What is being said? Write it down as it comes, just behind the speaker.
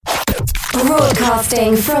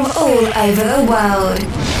Broadcasting from all over the world.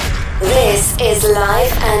 This is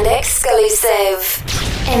live and exclusive.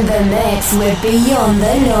 In the mix with Beyond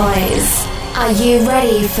the Noise. Are you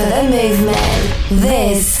ready for the movement?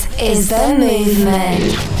 This is the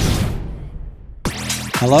movement.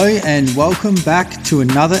 Hello and welcome back to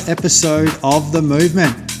another episode of The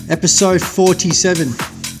Movement, episode 47.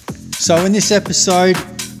 So in this episode,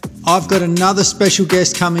 I've got another special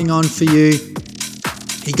guest coming on for you.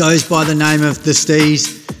 He goes by the name of the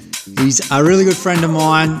Steeze. He's a really good friend of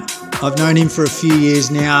mine. I've known him for a few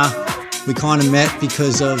years now. We kind of met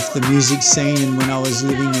because of the music scene and when I was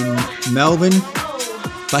living in Melbourne.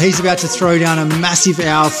 But he's about to throw down a massive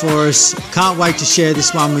hour for us. Can't wait to share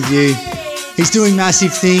this one with you. He's doing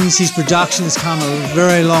massive things. His production has come a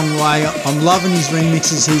very long way. I'm loving his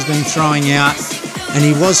remixes he's been throwing out. And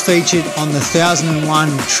he was featured on the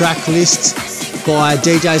 1001 track list by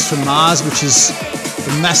DJs from Mars, which is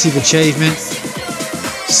a massive achievement.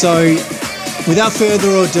 So without further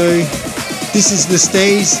ado, this is the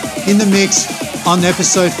Steeze in the mix on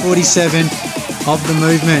episode 47 of The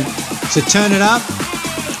Movement. So turn it up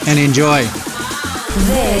and enjoy.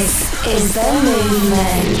 This is The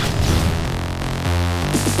Movement.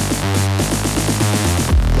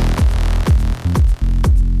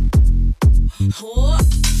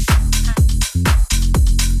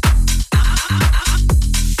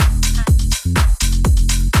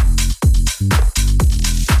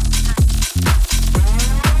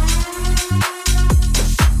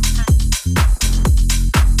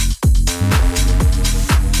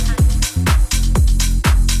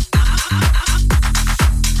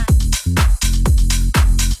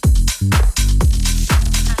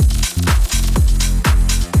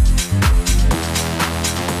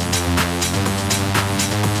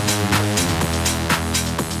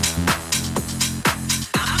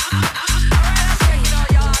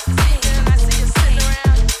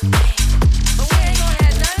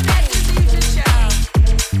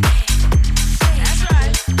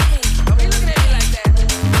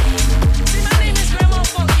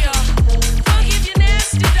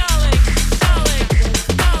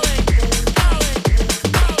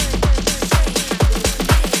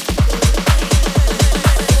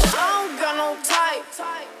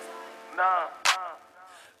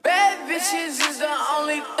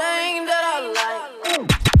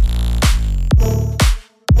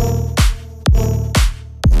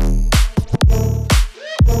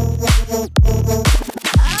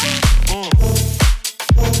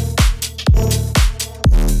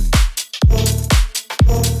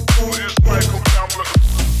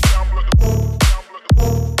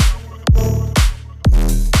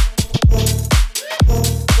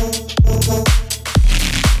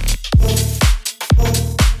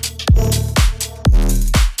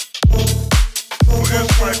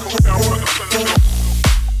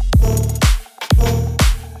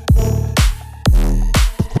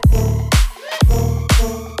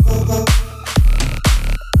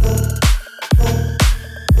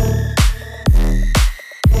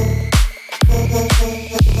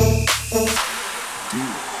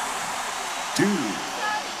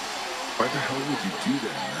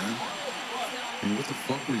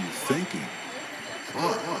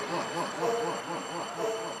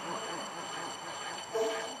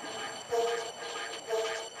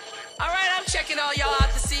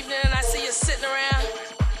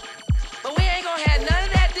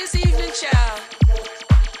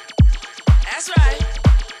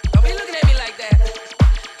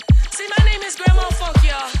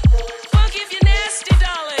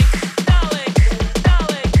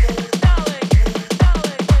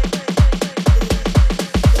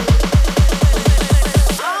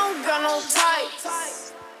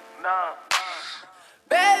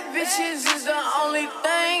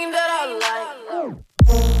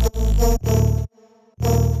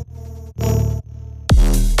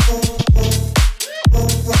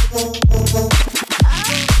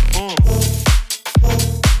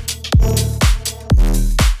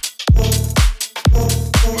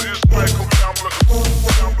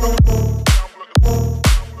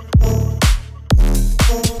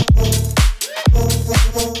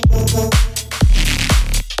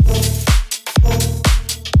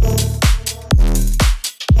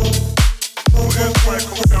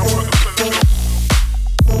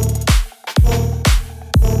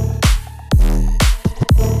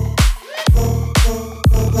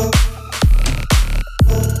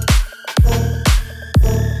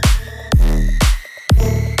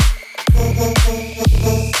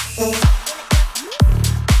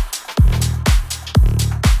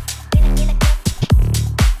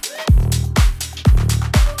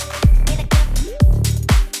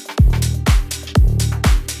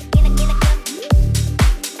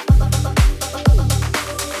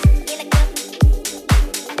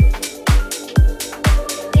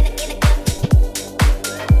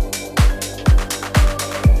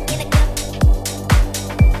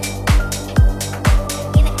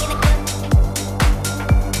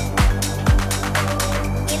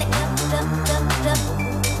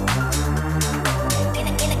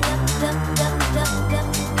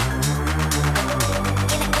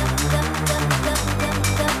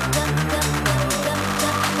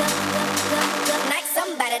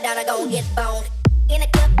 bone. In a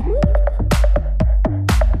cup.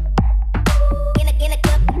 In a cup. In a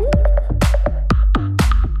cup.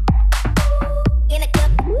 In a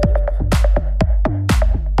cup.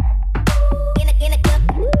 In a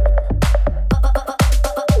cup.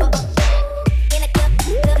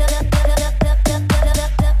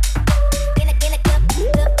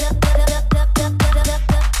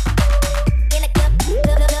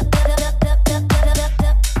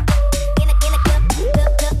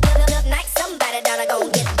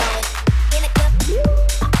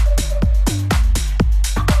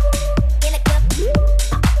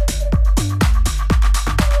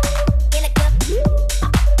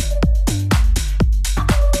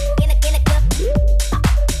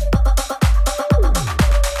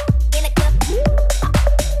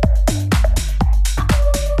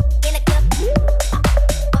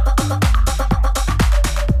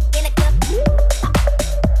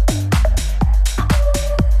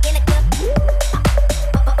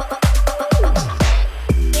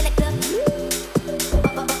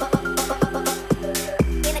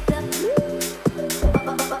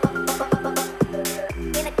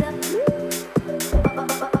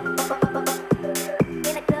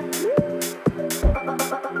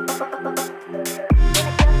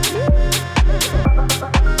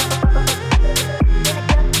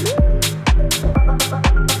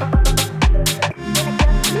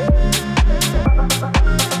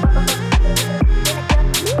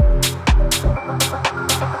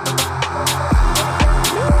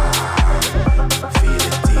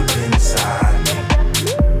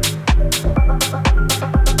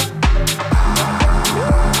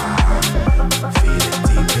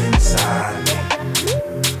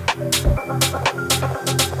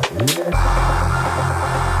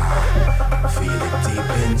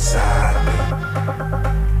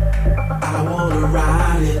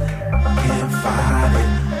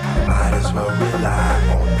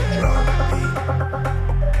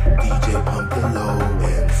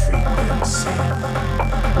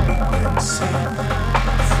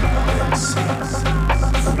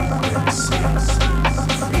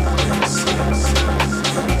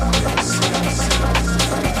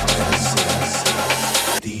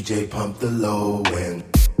 DJ pump the low end.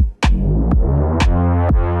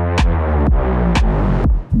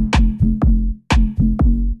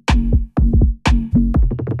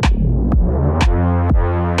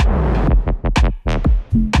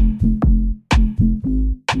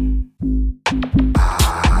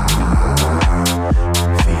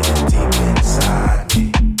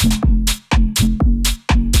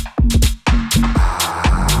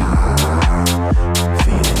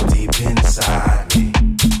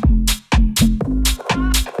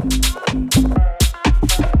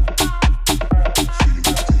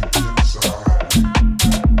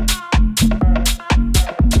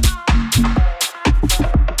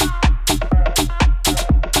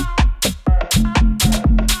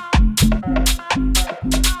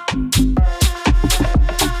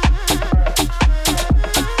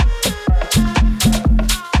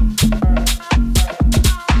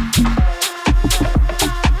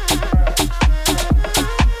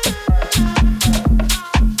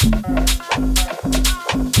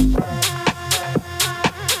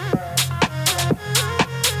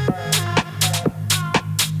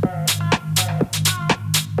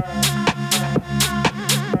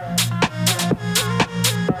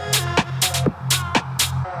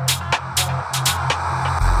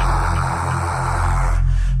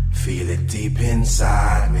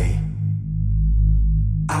 Inside me,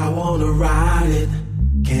 I wanna ride it,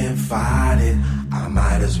 can't fight it. I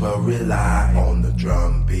might as well rely on the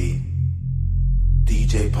drum beat.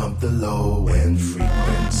 DJ pump the low end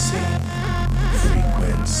frequency,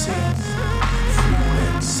 frequency,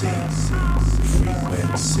 frequency,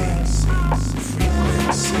 frequency,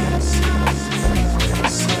 frequency,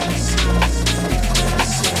 frequency.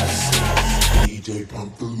 DJ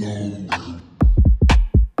pump the low end.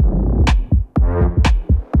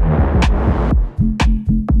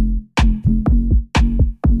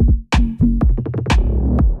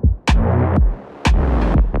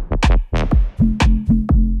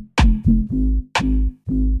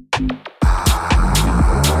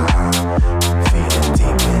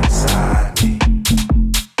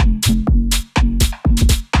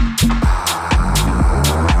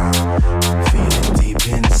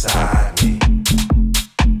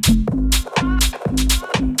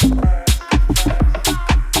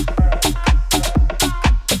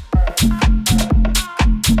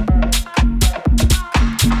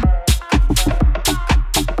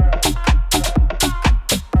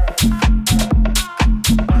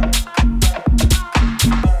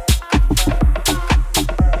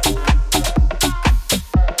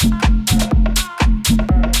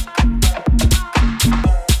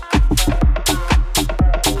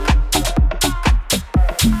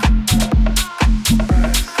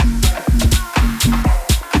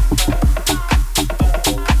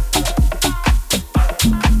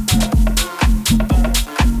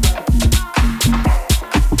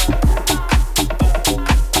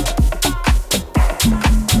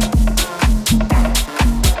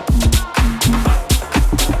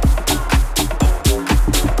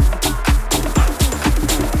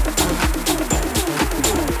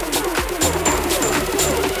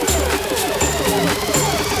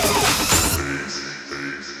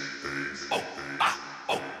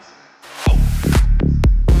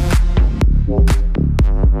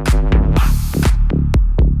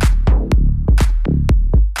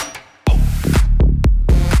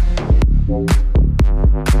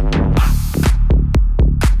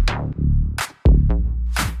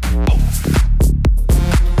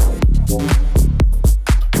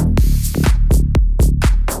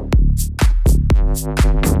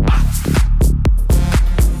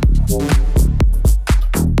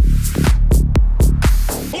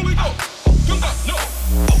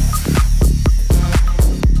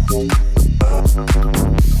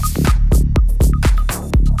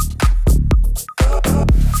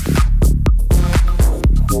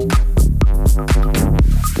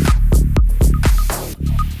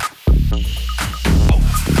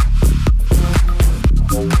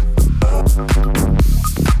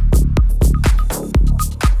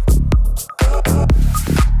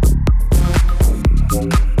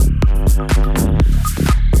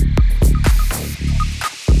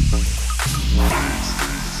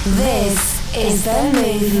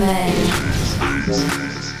 movement.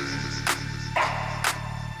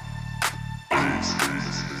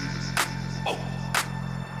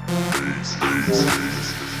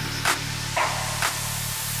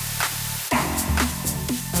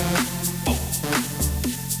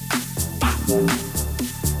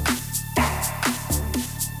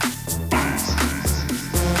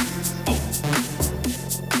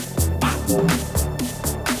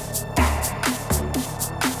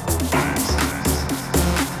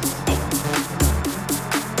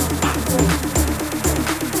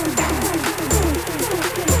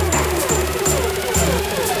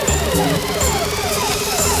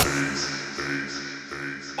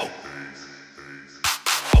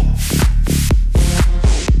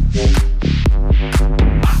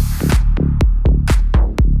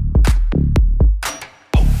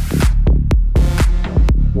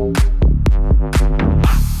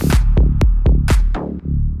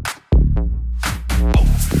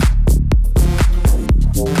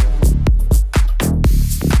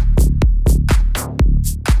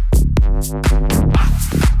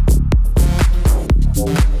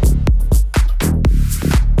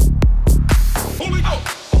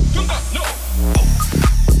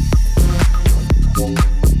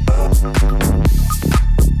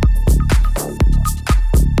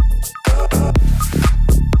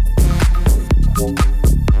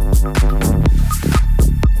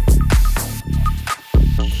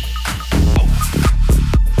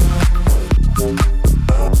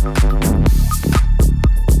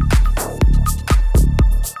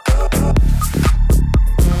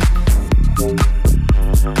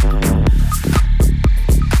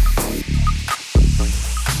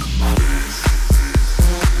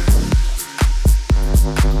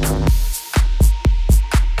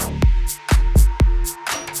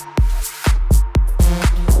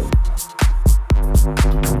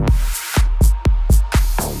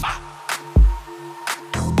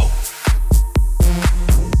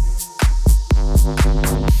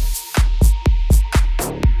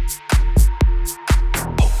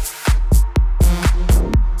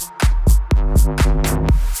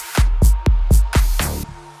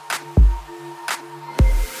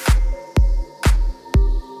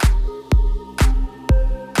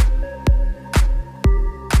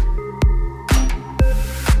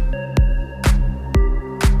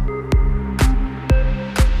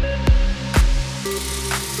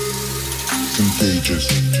 Contagious.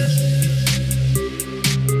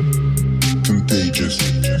 Contagious. Contagious.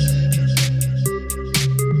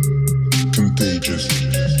 Contagious.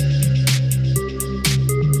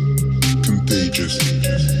 Contagious.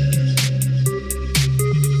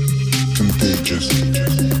 Contagious.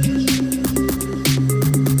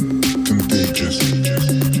 Contagious. Contagious.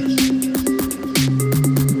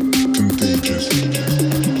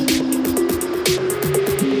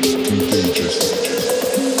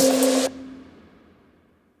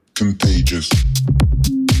 Contagious.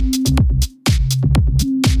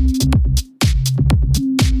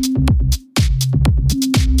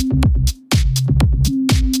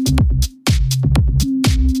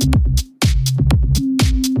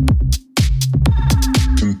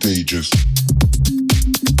 Contagious. Contagious. Contagious.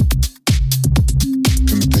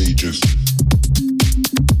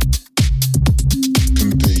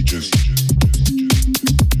 Contagious.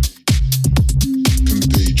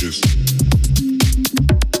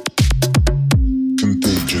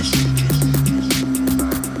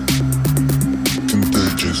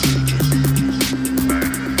 Contagious.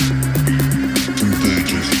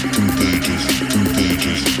 Contagious. Contagious.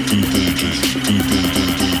 Contagious. Contagious.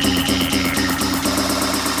 Contagious.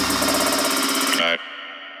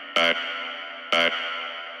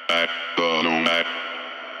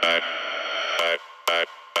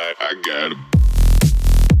 I got him.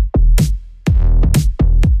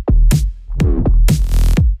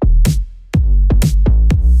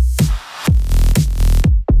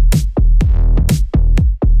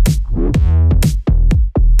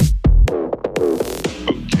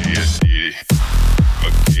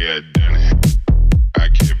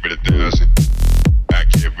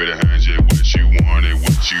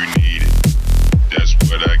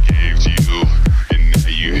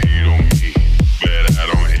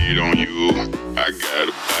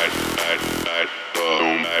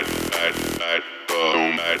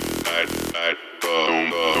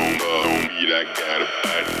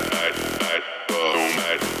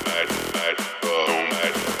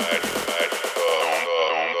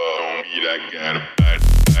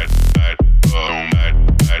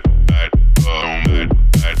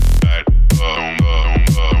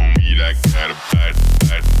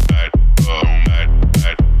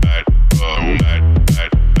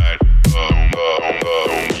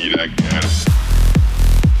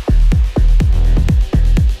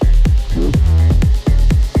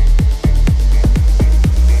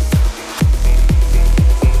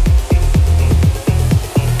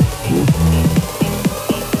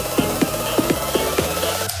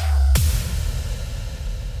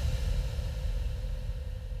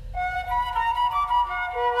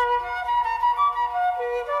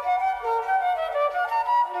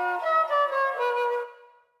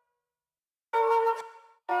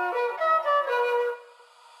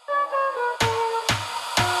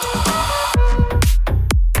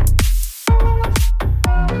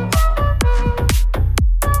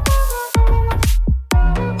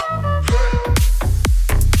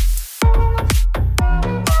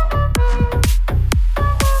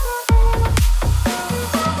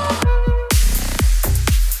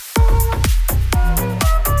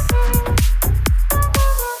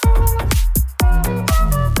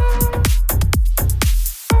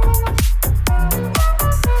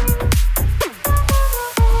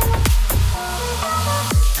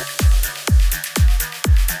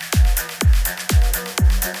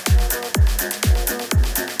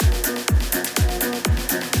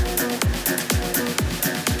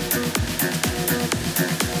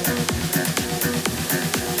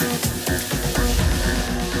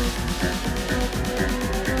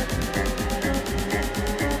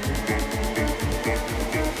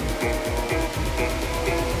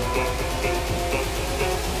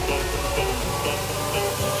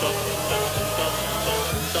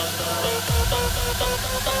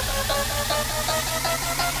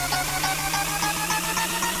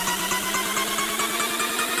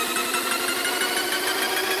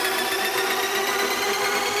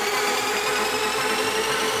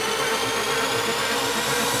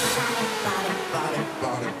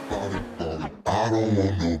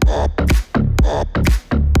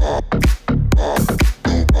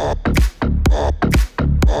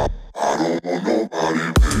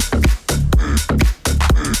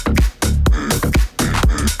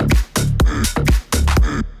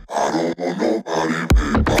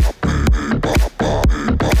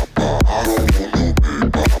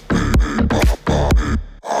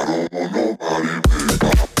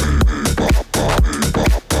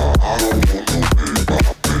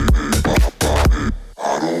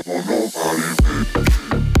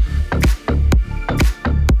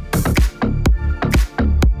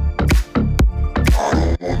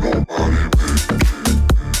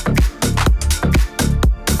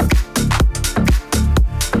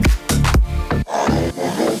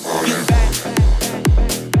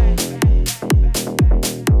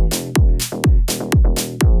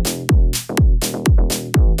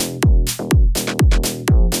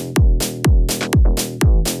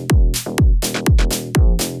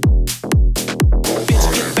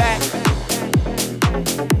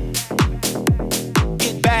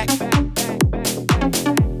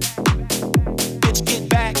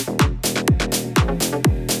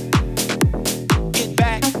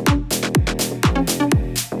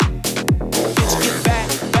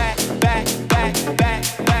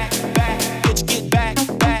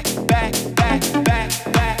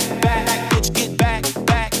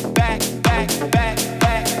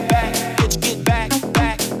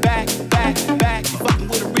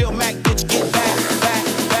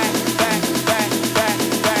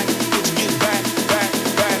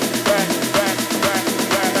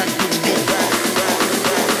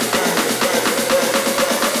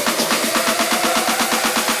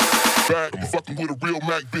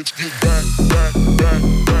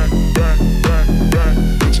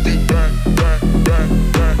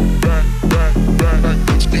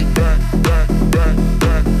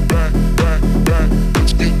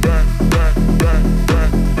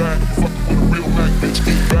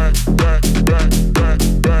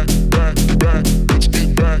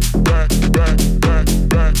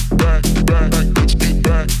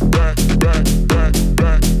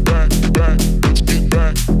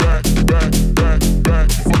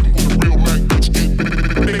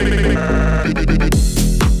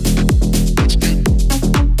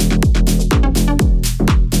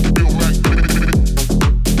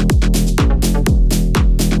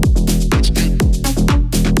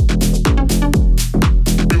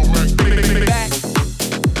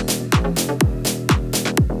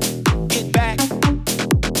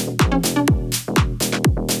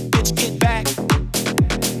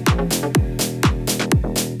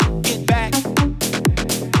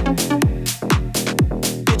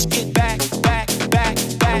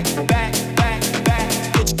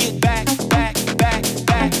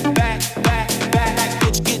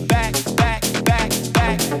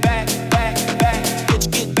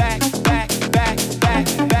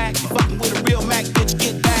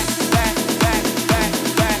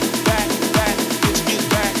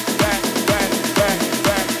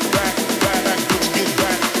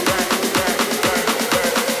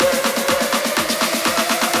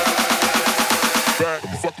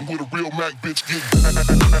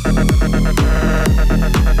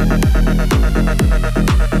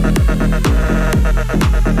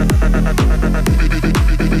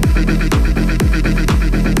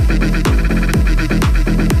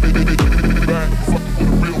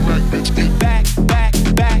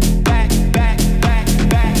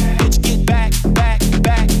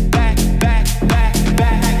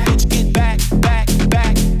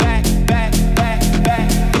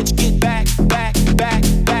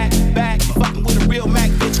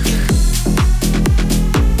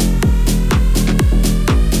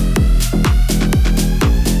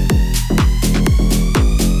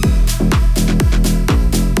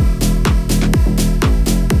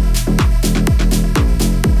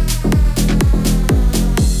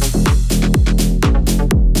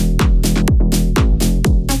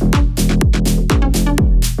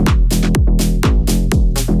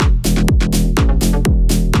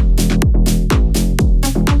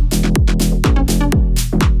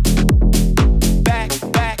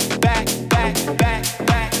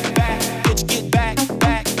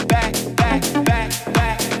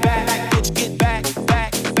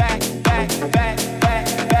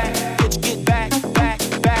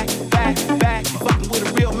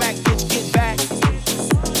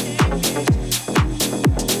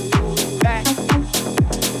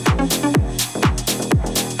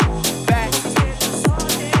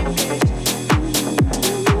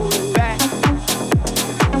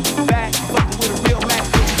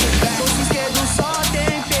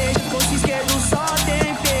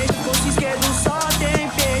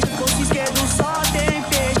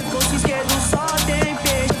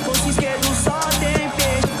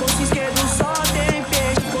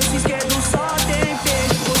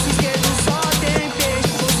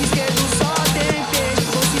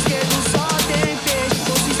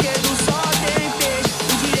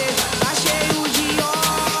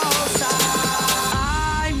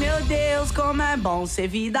 como é bom ser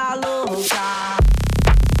vida louca.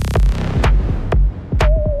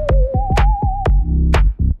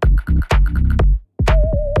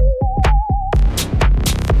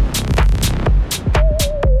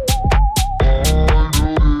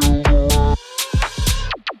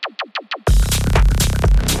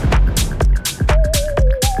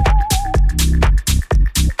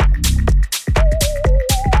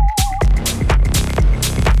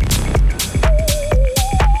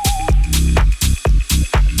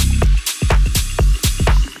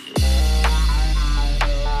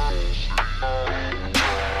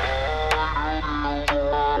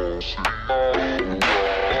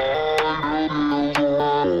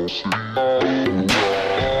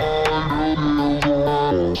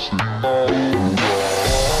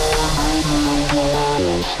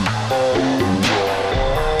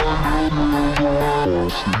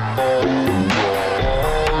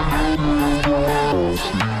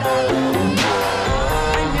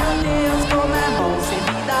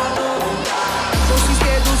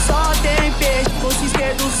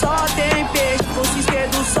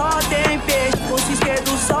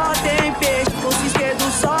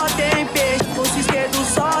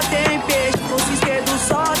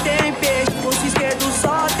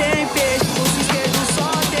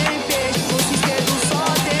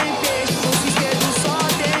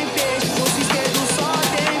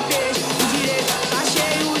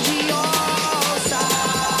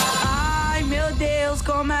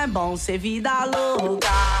 Ser vida louca.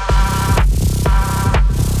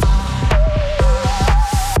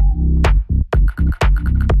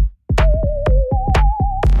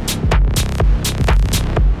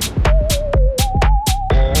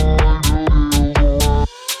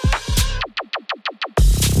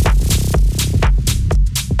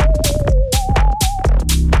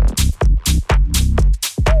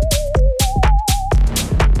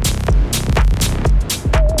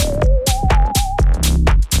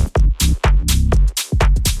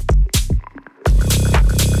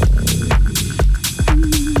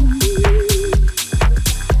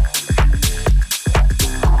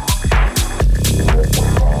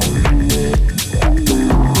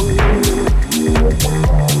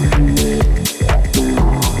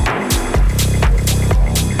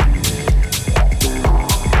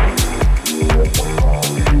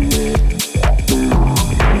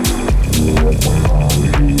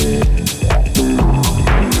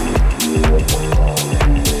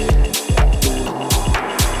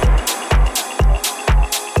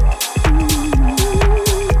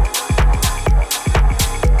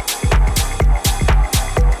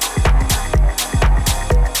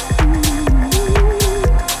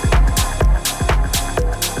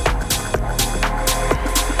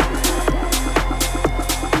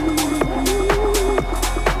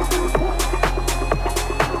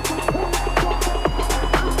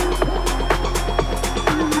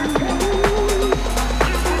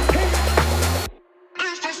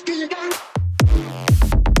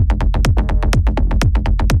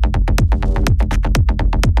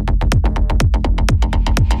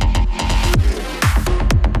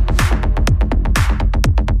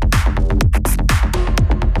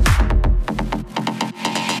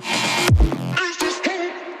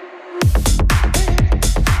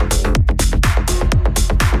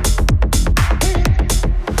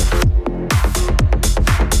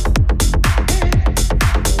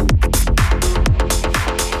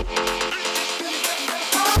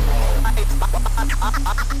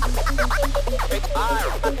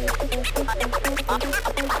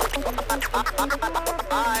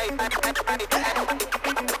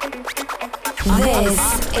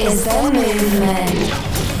 This is the movement.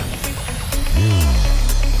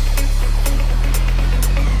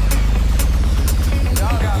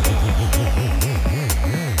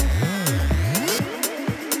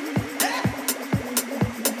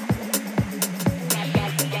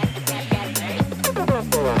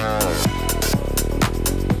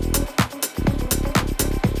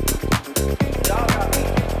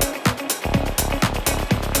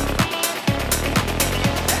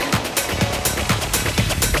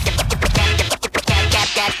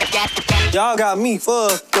 Y'all got me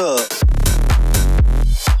fucked up.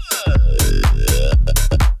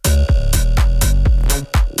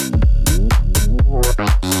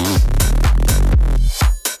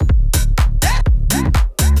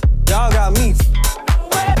 Y'all got me.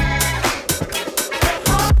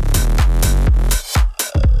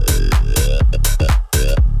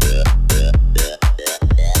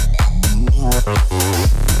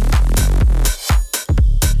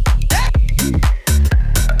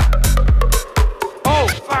 Oh,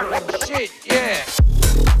 fuck.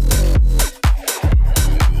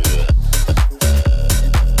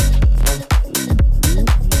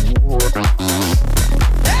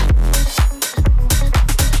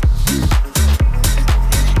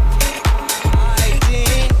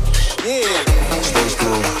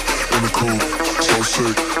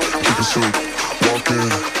 chicken soup. Walk in,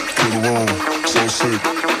 kill the room, so sick.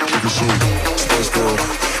 Chicken soup, Spice Girl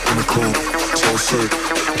in the coupe, so sick.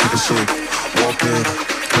 Chicken soup. Walk in,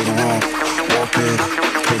 kill the room. Walk in,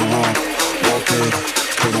 kill the room. Walk in,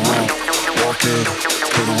 kill the room. Walk in,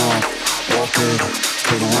 kill the room. Walk in,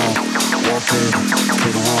 kill the room. Walk in,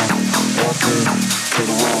 kill the room. Walk in, kill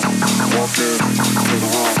the room. Walk in, kill the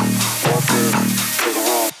room. Walk in, kill the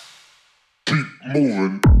room. Keep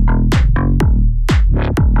moving.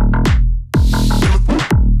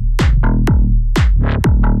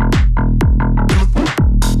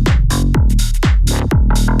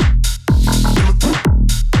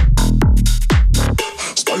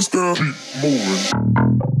 Spice Girl, keep moving.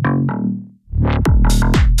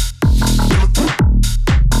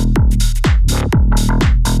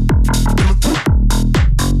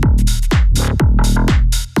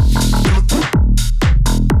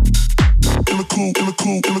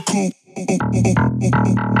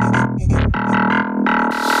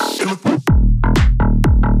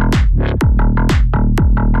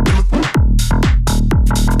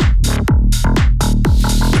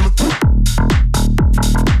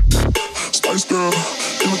 Spice Girl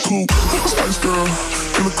in the coupe, Spice Girl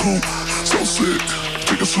in the coupe, so sick,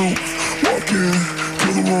 chicken soup, walk in,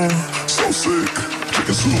 kill the room, so sick,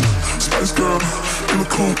 chicken soup, Spice Girl in the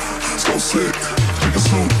coupe, so sick, chicken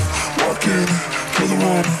soup, walk in, kill the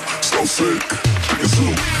room, so sick, chicken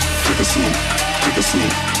soup, chicken soup, chicken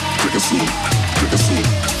soup, chicken soup, chicken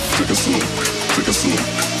soup, chicken soup, chicken soup,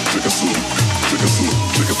 chicken soup, chicken soup,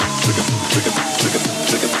 chicken, chicken, chicken, chicken,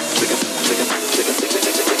 chicken, chicken, chicken, chicken,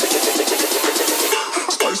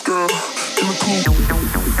 Spice Girl in the coupe.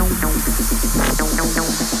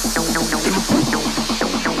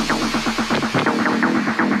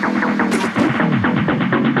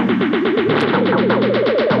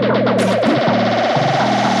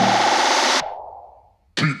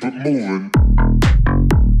 Keep it moving.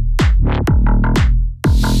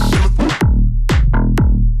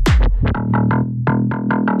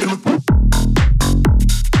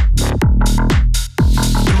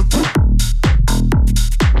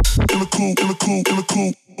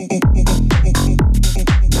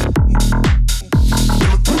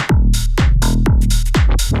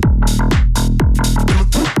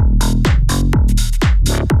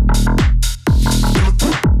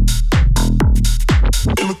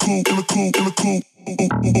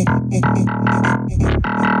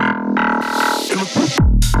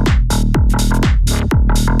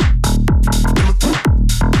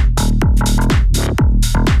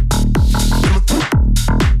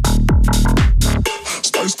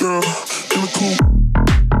 Spice Girl in the coupe.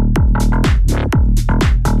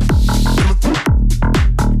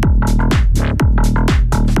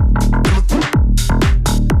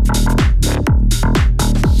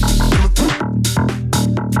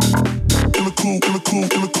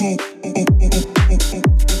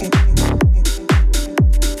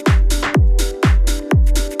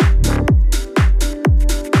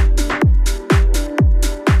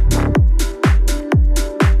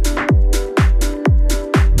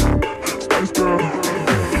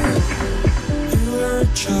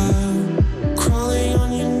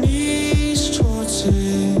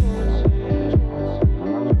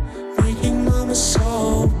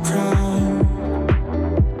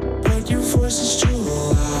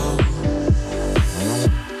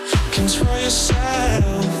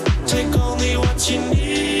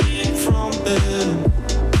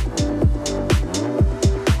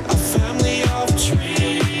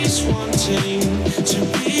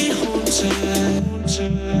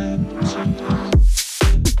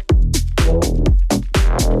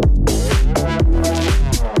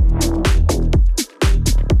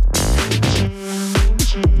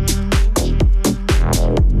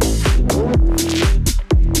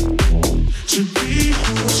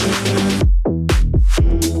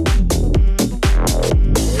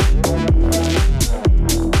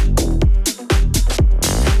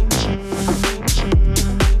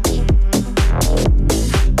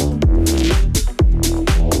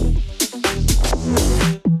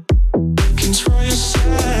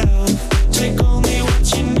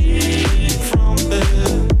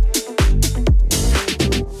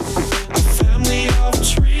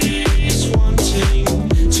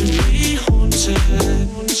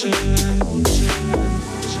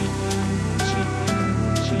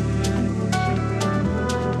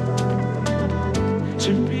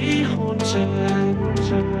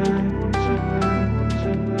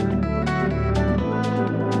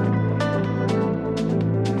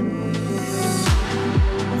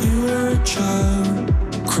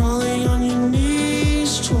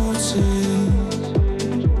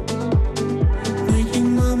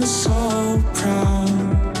 wanna so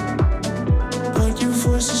proud, but your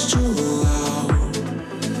voice is too loud.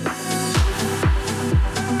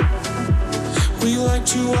 We like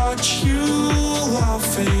to watch you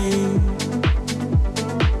laughing.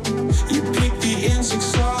 You pick the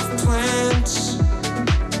insects off plants.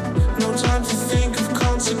 No time to think of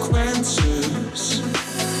consequences.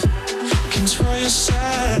 Control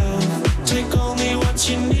yourself. Take only what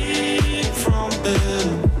you need from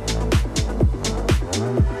them.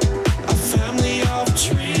 A family of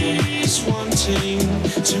trees wanting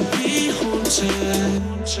to be haunted.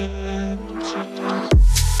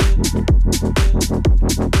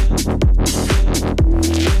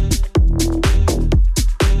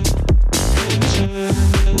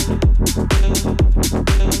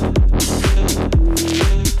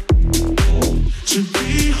 To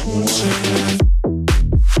be haunted.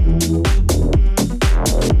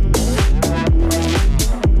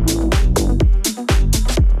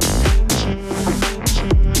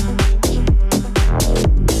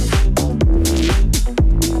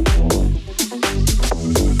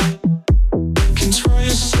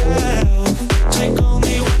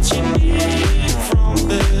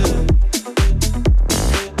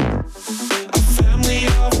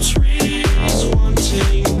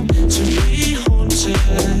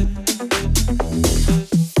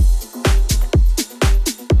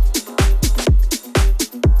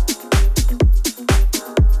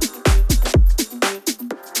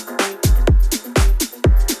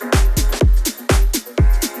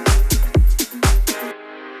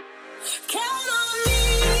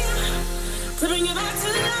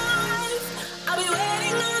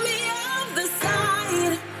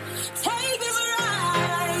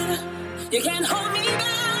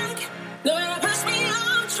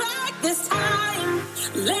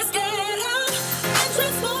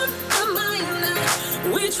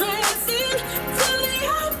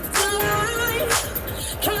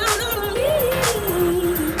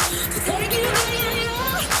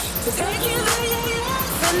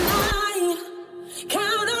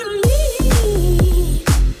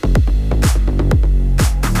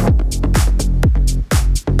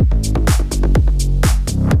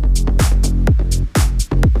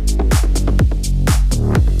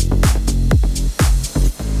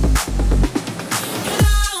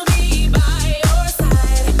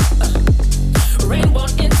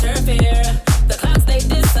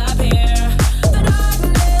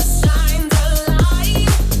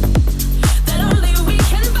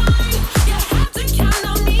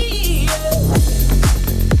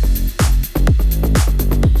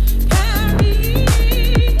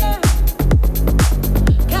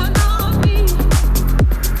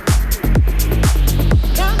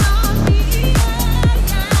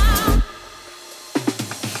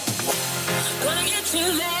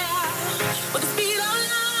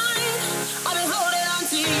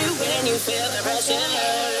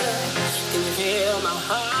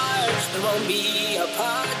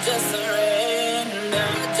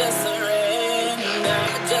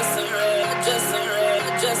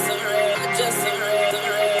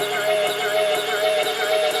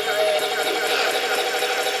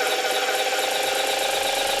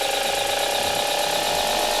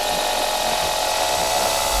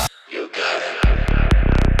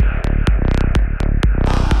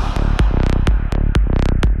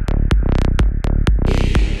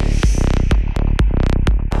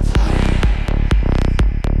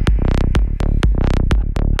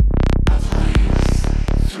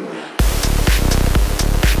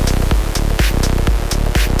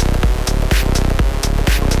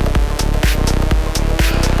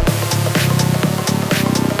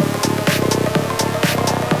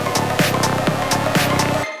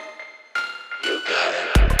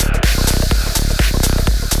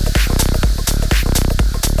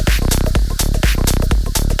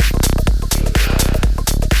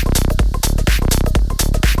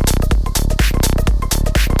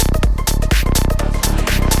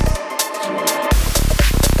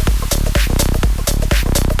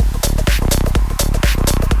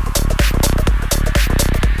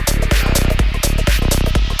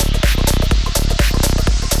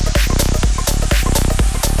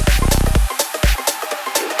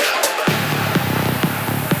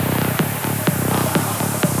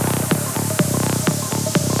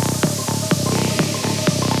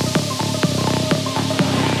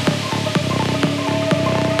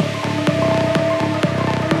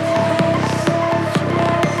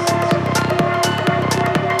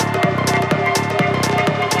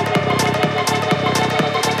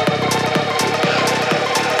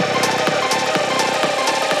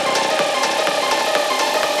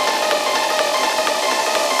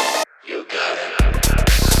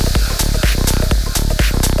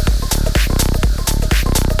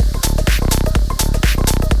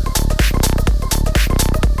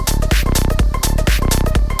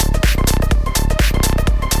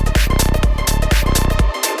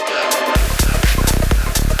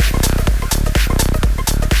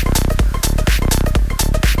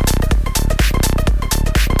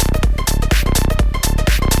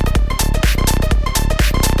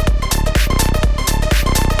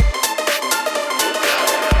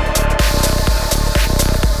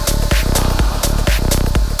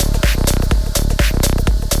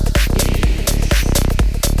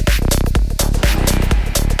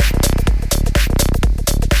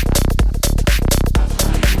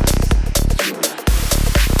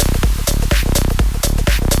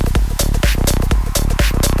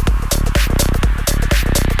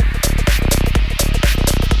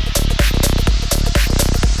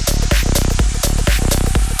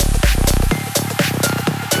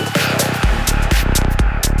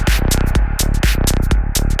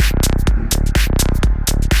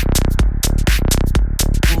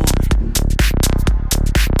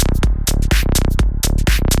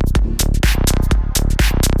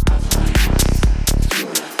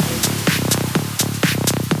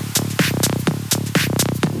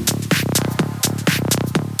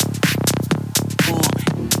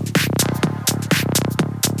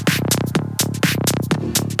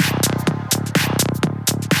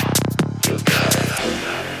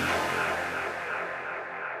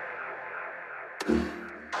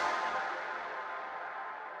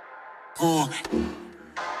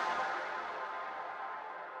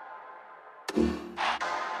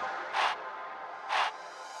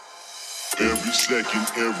 every second,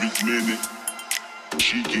 every minute.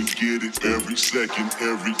 She can get it every second,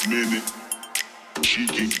 every minute. She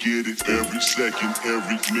can get it every second,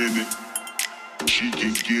 every minute. She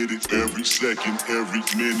can get it every second, every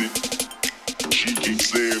minute. She can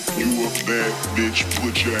say if you a bad bitch,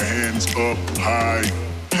 put your hands up high,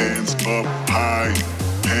 hands up high,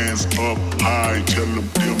 hands up high. Tell them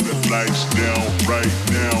dim the lights down right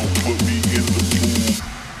now, put me in the mood.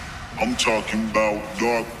 I'm talking about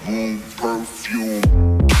dark room perfume.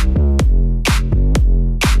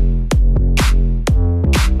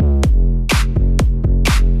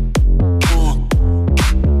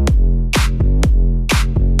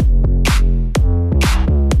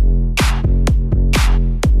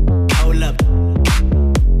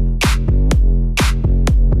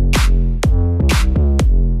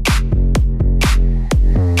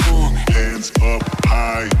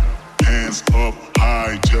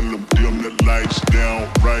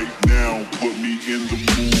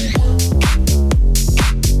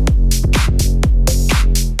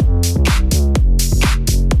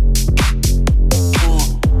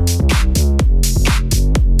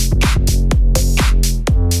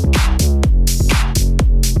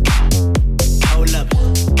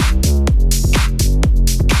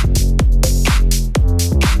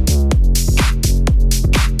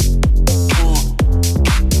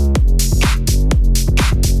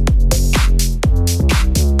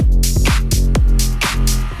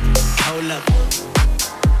 Hold up.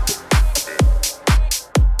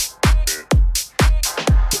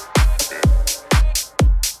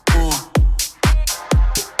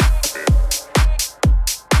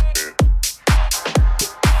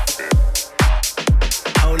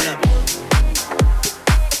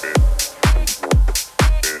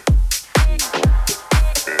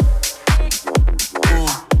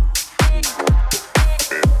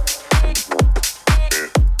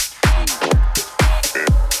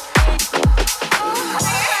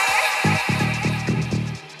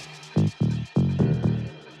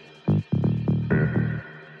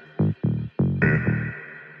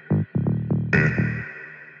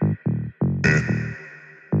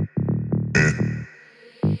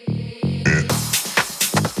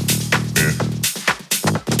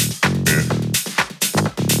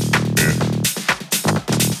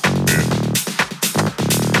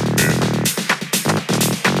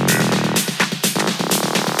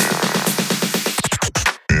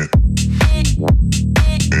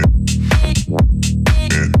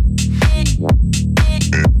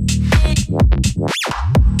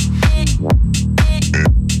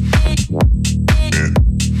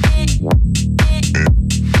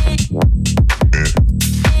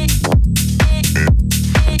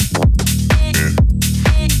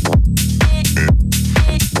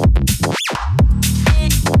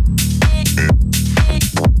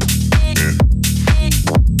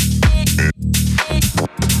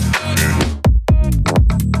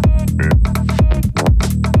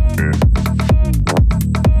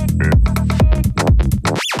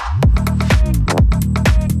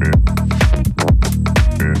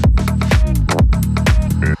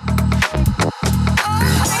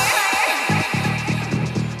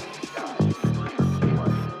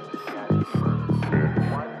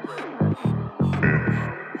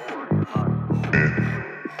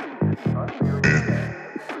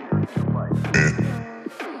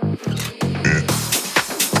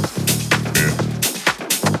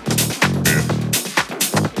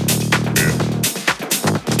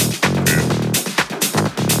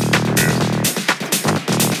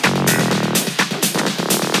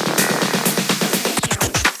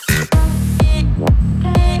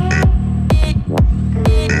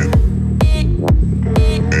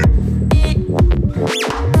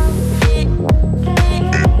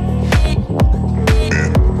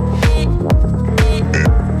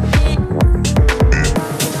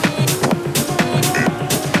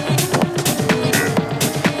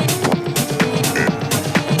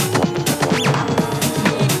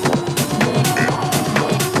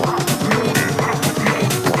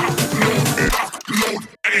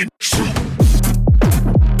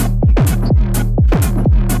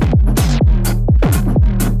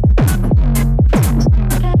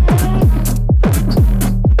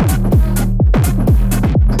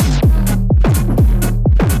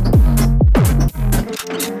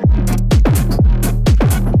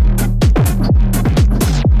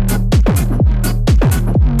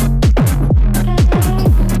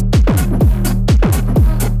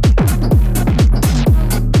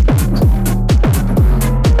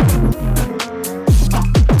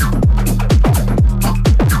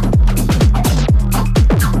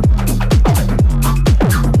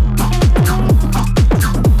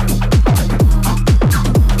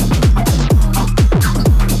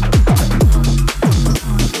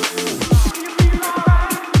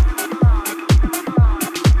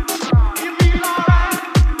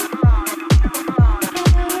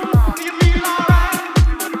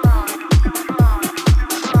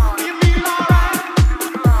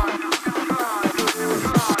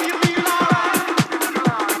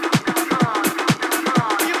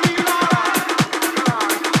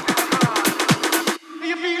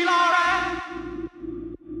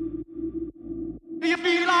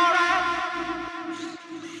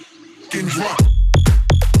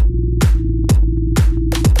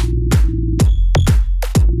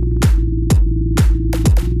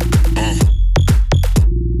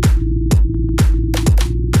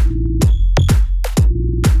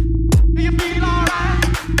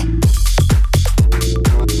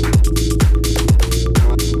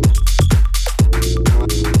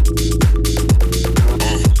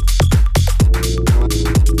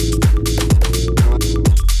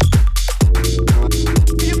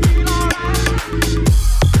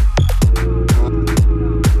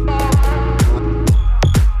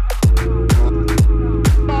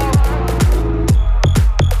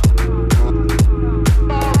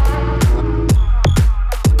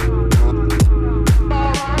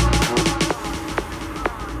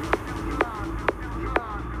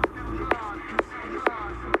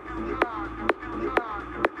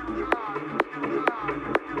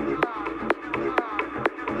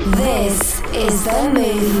 This is the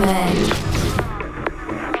movement.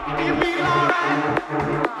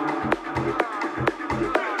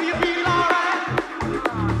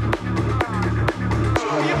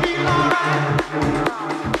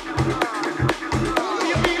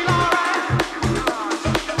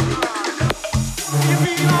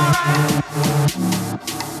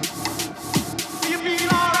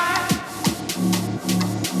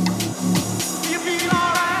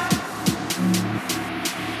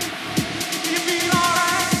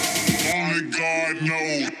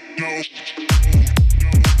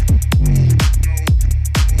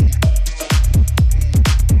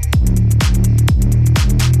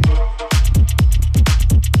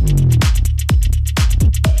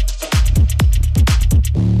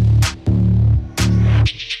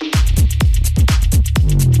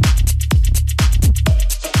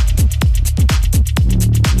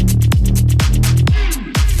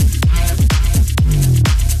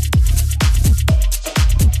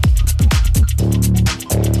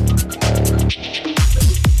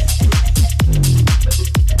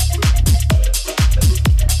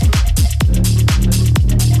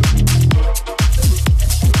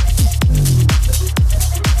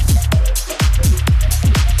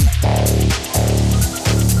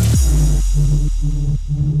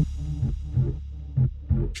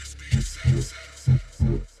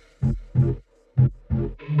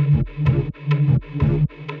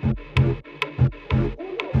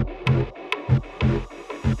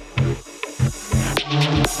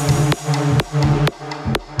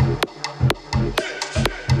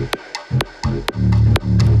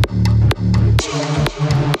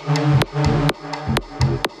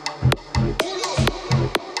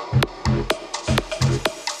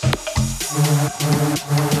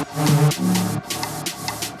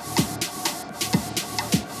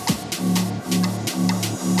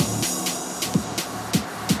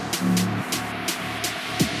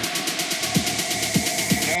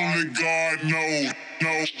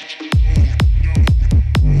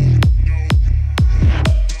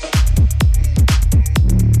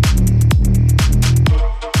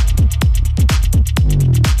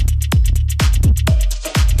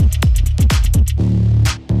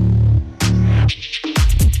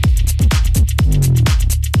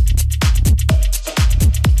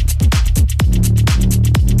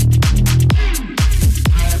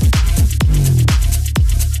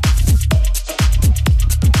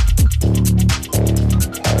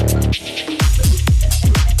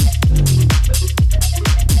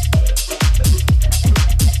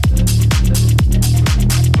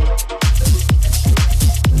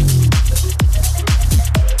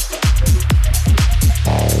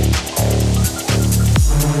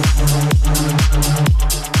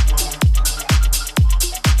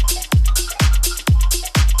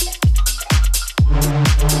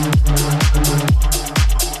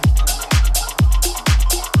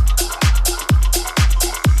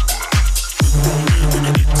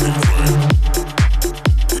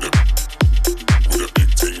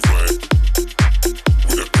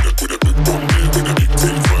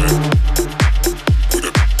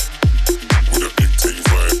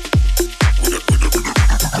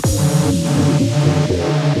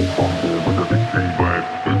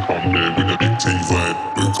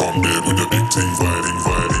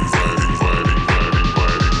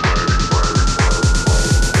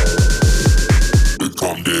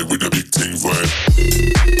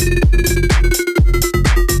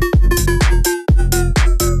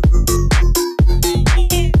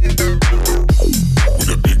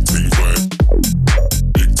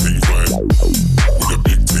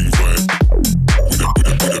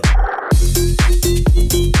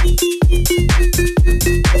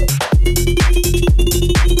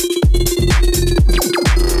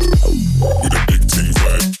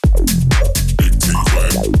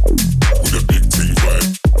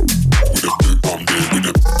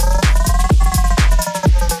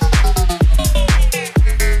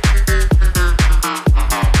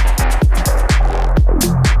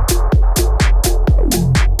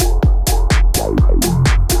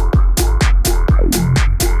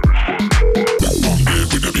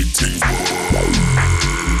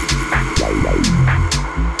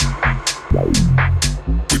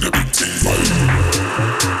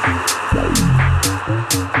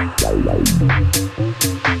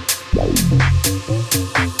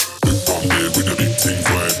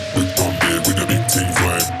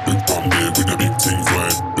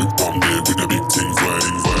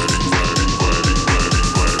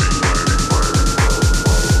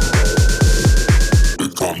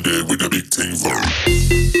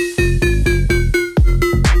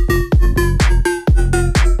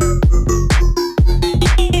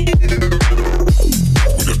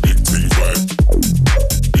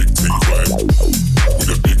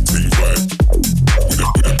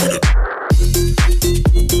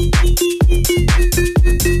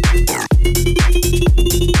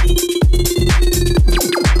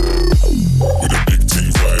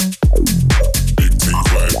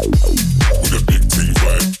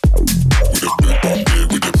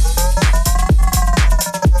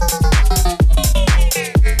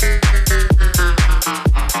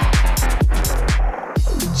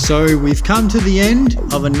 So we've come to the end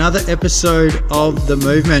of another episode of The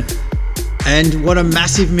Movement. And what a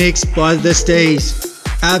massive mix by the Steeze.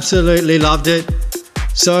 Absolutely loved it.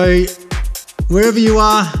 So wherever you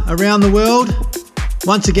are around the world,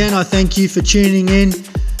 once again, I thank you for tuning in.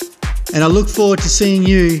 And I look forward to seeing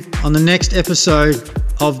you on the next episode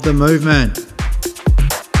of The Movement.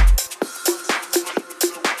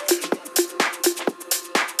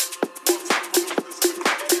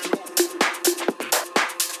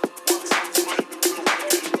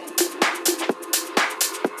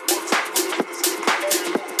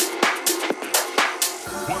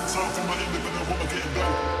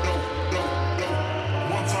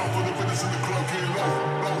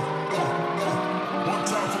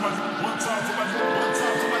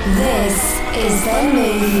 This is The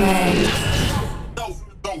Movement.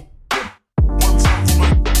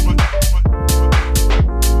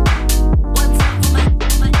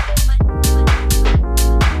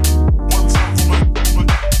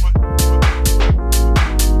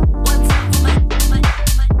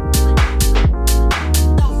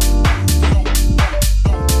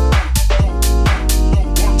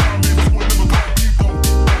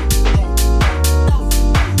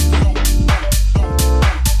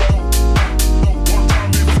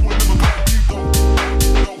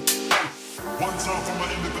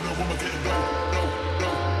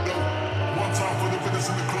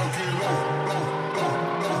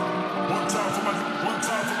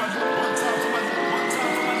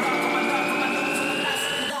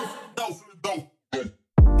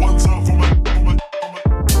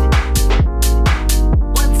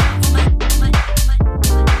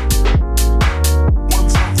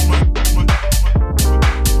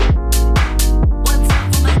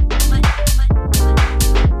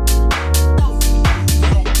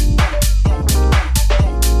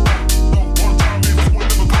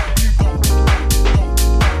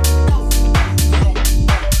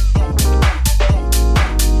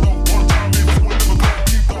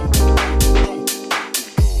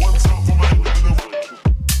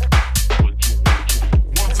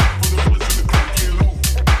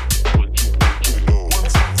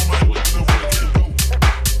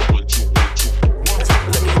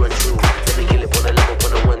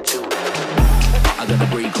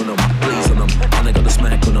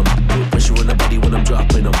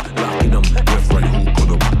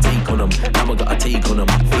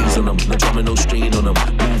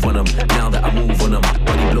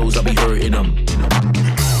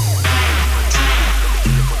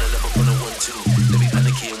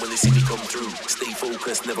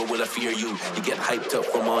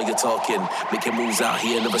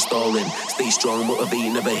 Stay strong,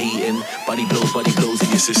 motivate, never hating. Body blows in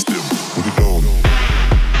your system. Put it on.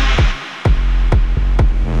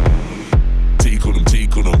 Take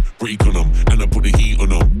on them, break on them, and I put the heat on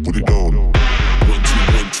them. Put it on. 1, 2,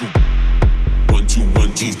 1, 2. 1, 2,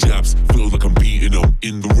 1, these jabs feel like I'm beating them.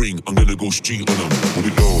 In the ring, I'm gonna go street on them. Put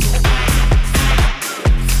it on.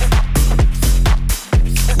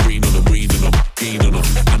 Rain on them, gain on them,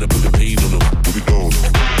 and I put the pain on them. Put it on.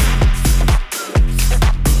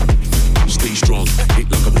 Stay strong, hit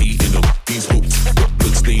like I'm heating them. These hooks, got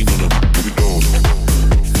blood stain on them. Put it on.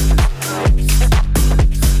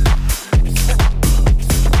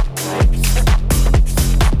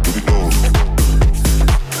 Put it on. Put it on.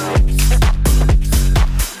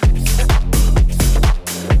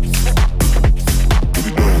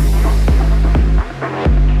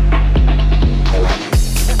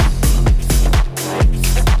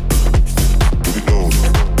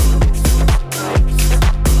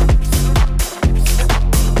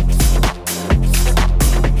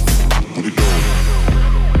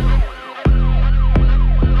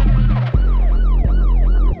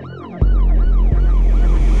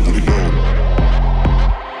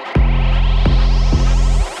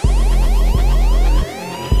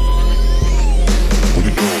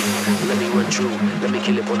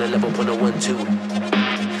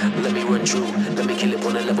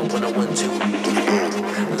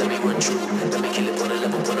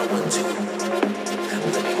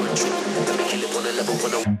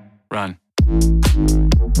 Run.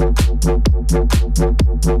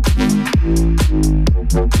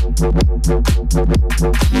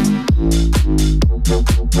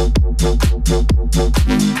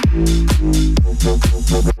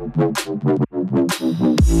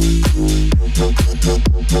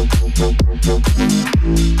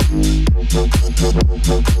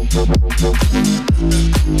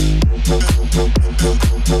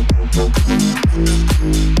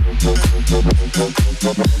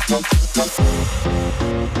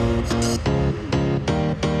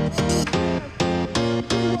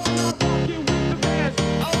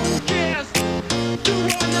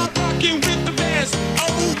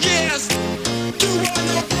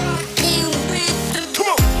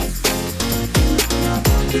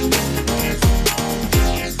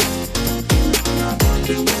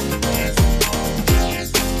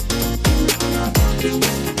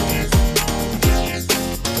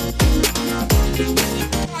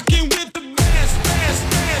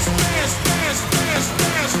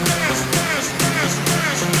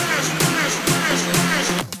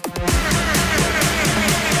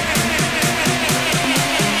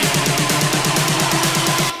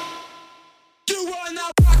 You wanna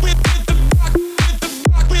rock with